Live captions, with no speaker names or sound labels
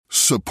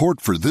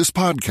Support for this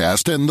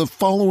podcast and the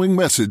following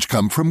message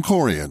come from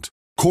Corient.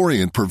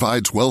 Corient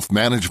provides wealth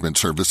management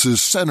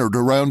services centered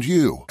around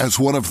you. As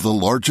one of the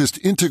largest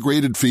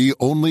integrated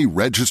fee-only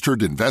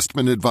registered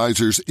investment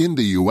advisors in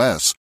the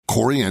U.S.,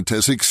 Corient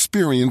has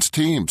experienced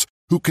teams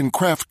who can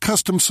craft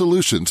custom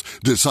solutions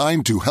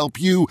designed to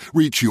help you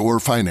reach your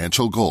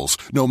financial goals,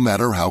 no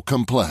matter how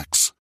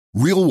complex.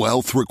 Real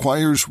wealth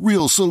requires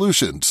real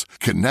solutions.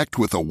 Connect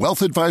with a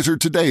wealth advisor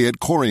today at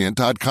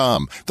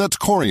Corient.com. That's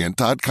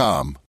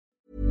Corient.com.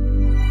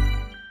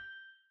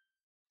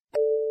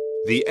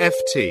 The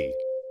FT.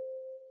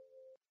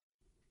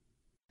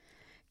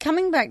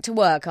 Coming back to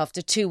work after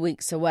 2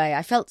 weeks away,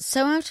 I felt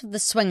so out of the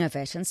swing of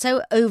it and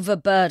so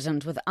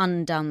overburdened with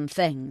undone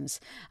things.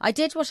 I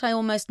did what I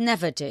almost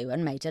never do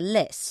and made a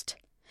list.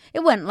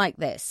 It went like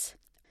this.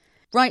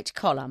 Write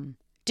column.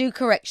 Do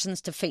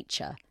corrections to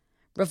feature.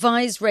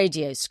 Revise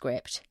radio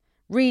script.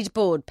 Read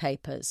board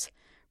papers.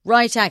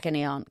 Write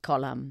agony aunt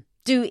column.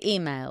 Do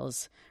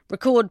emails.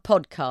 Record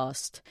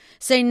podcast.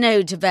 Say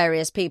no to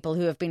various people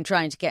who have been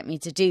trying to get me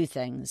to do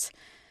things.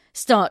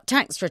 Start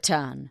tax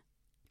return.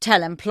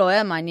 Tell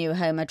employer my new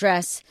home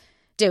address.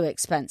 Do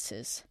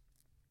expenses.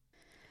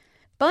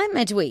 By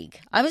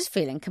midweek, I was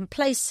feeling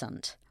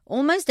complacent.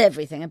 Almost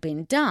everything had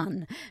been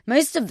done.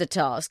 Most of the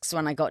tasks,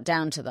 when I got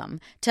down to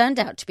them, turned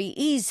out to be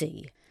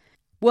easy.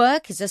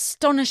 Work is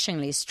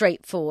astonishingly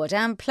straightforward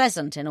and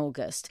pleasant in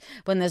August,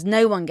 when there's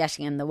no one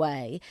getting in the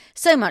way,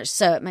 so much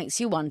so it makes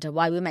you wonder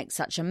why we make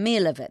such a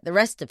meal of it the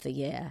rest of the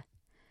year.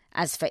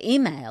 As for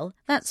email,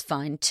 that's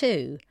fine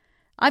too.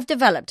 I've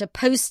developed a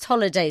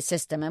post-holiday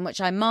system in which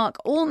I mark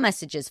all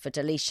messages for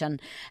deletion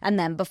and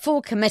then,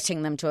 before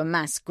committing them to a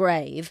mass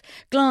grave,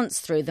 glance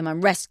through them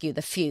and rescue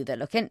the few that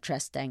look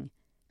interesting.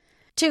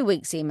 2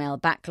 weeks' email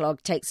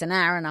backlog takes an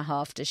hour and a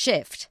half to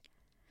shift.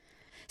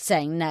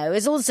 Saying no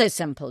is also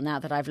simple now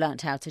that I've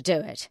learnt how to do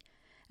it.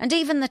 And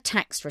even the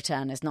tax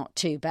return is not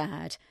too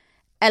bad.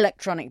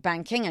 Electronic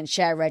banking and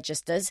share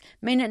registers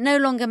mean it no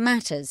longer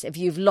matters if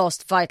you've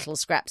lost vital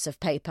scraps of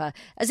paper,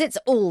 as it's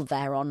all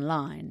there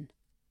online.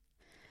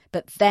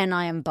 But then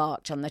I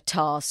embarked on the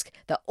task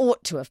that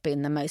ought to have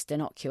been the most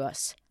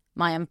innocuous.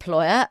 My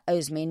employer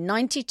owes me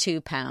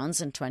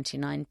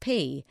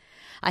 £92.29.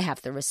 I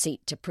have the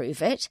receipt to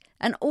prove it,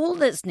 and all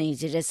that's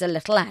needed is a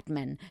little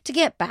admin to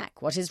get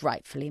back what is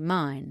rightfully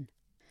mine.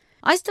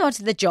 I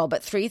started the job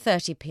at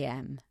 3:30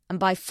 p.m, and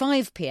by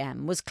 5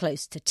 p.m. was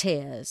close to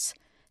tears.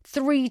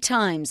 3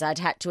 times I'd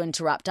had to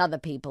interrupt other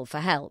people for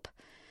help.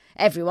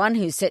 Everyone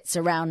who sits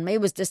around me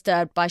was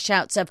disturbed by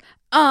shouts of,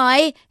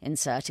 "I,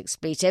 insert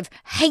expletive,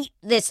 hate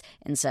this,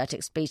 insert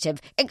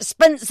expletive,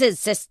 expenses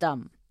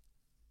system."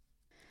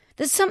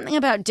 There's something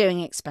about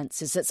doing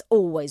expenses that's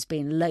always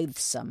been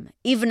loathsome,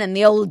 even in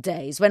the old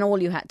days when all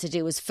you had to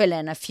do was fill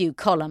in a few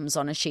columns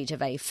on a sheet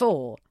of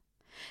A4.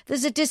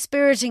 There's a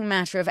dispiriting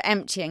matter of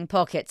emptying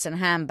pockets and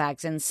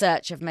handbags in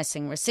search of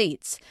missing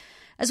receipts,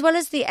 as well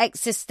as the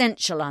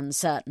existential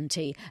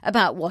uncertainty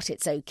about what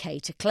it's okay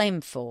to claim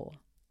for.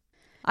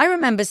 I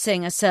remember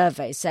seeing a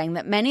survey saying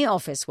that many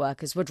office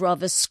workers would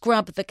rather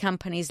scrub the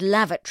company's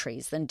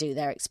lavatories than do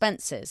their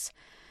expenses.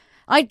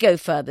 I'd go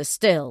further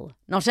still.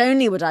 Not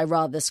only would I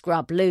rather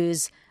scrub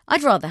loos,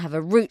 I'd rather have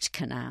a root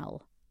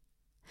canal.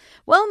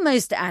 While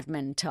most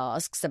admin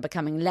tasks are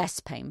becoming less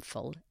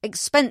painful,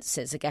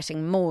 expenses are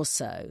getting more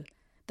so.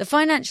 The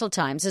Financial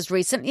Times has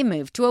recently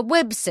moved to a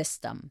web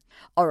system,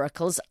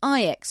 Oracle's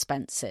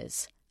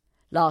iExpenses.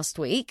 Last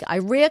week, I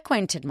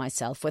reacquainted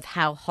myself with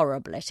how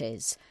horrible it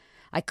is.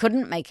 I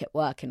couldn't make it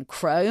work in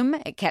Chrome.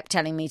 It kept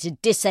telling me to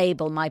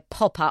disable my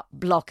pop-up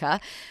blocker,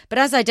 but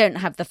as I don't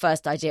have the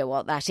first idea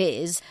what that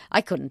is,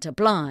 I couldn't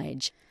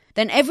oblige.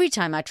 Then every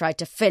time I tried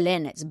to fill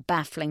in its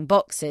baffling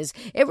boxes,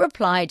 it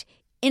replied,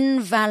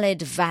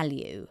 "Invalid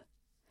value."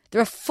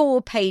 There are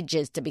 4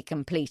 pages to be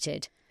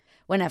completed.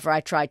 Whenever I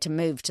tried to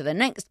move to the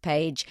next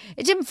page,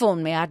 it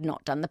informed me I had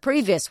not done the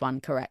previous one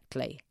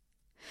correctly.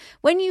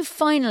 When you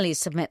finally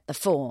submit the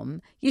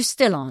form, you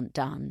still aren't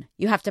done.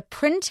 You have to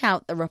print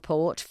out the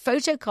report,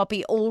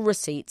 photocopy all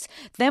receipts,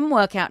 then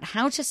work out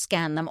how to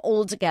scan them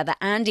all together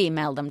and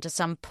email them to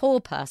some poor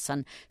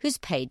person who's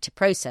paid to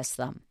process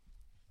them.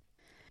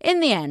 In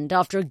the end,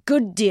 after a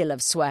good deal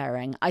of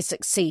swearing, I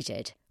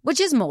succeeded,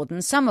 which is more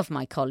than some of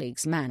my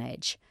colleagues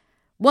manage.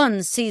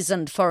 One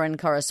seasoned foreign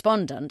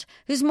correspondent,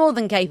 who's more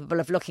than capable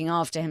of looking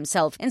after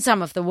himself in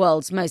some of the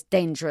world's most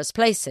dangerous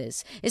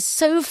places, is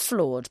so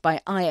floored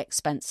by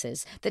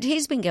iExpenses that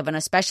he's been given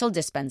a special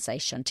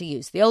dispensation to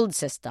use the old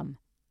system.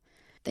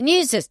 The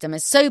new system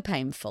is so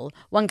painful,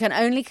 one can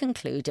only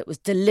conclude it was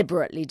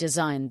deliberately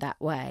designed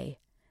that way.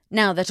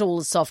 Now that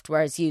all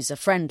software is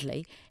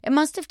user-friendly, it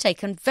must have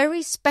taken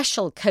very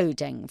special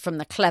coding from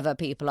the clever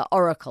people at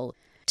Oracle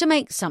to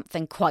make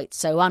something quite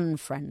so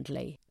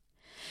unfriendly.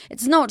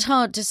 It's not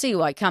hard to see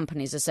why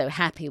companies are so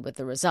happy with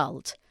the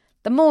result.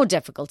 The more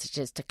difficult it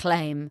is to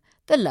claim,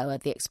 the lower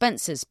the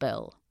expenses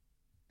bill.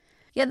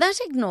 Yet that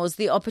ignores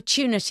the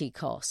opportunity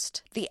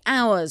cost, the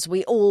hours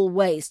we all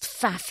waste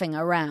faffing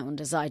around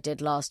as I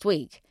did last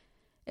week.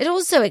 It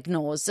also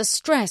ignores the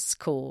stress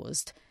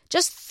caused.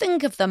 Just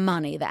think of the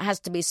money that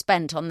has to be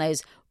spent on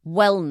those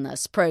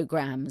wellness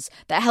programs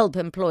that help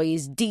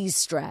employees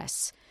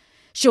de-stress.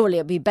 Surely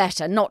it'd be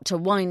better not to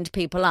wind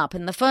people up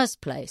in the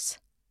first place.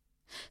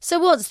 So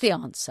what's the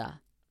answer?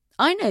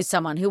 I know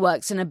someone who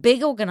works in a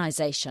big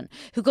organisation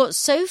who got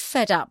so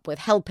fed up with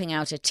helping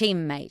out a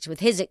teammate with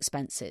his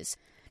expenses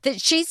that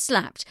she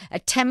slapped a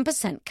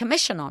 10%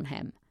 commission on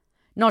him.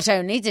 Not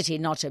only did he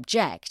not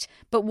object,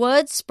 but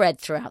word spread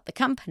throughout the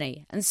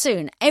company, and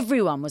soon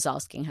everyone was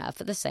asking her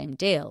for the same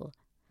deal.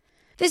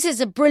 This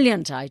is a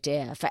brilliant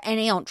idea for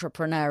any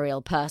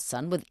entrepreneurial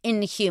person with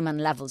inhuman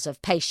levels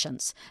of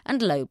patience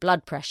and low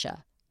blood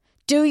pressure.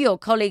 Do your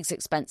colleagues'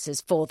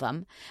 expenses for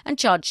them and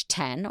charge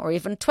 10 or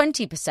even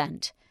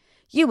 20%.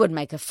 You would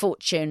make a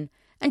fortune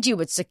and you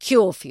would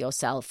secure for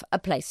yourself a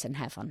place in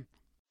heaven.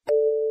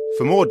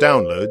 For more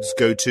downloads,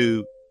 go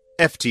to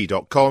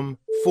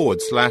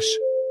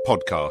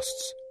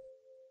ft.com/podcasts.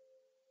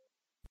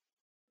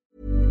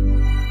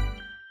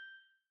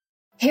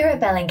 Here at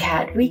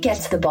Bellingcat, we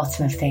get to the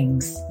bottom of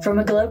things. From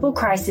a global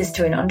crisis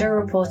to an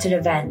underreported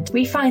event,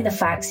 we find the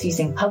facts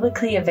using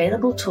publicly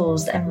available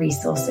tools and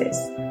resources,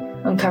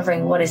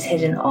 uncovering what is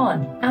hidden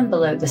on and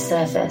below the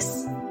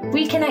surface.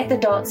 We connect the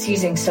dots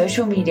using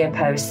social media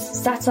posts,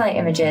 satellite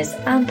images,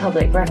 and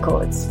public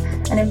records,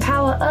 and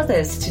empower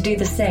others to do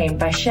the same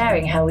by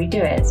sharing how we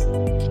do it.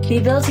 The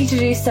ability to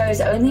do so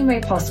is only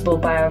made possible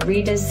by our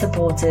readers,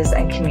 supporters,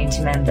 and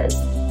community members.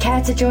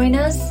 Care to join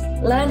us?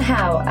 Learn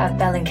how at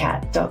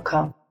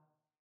bellingcat.com.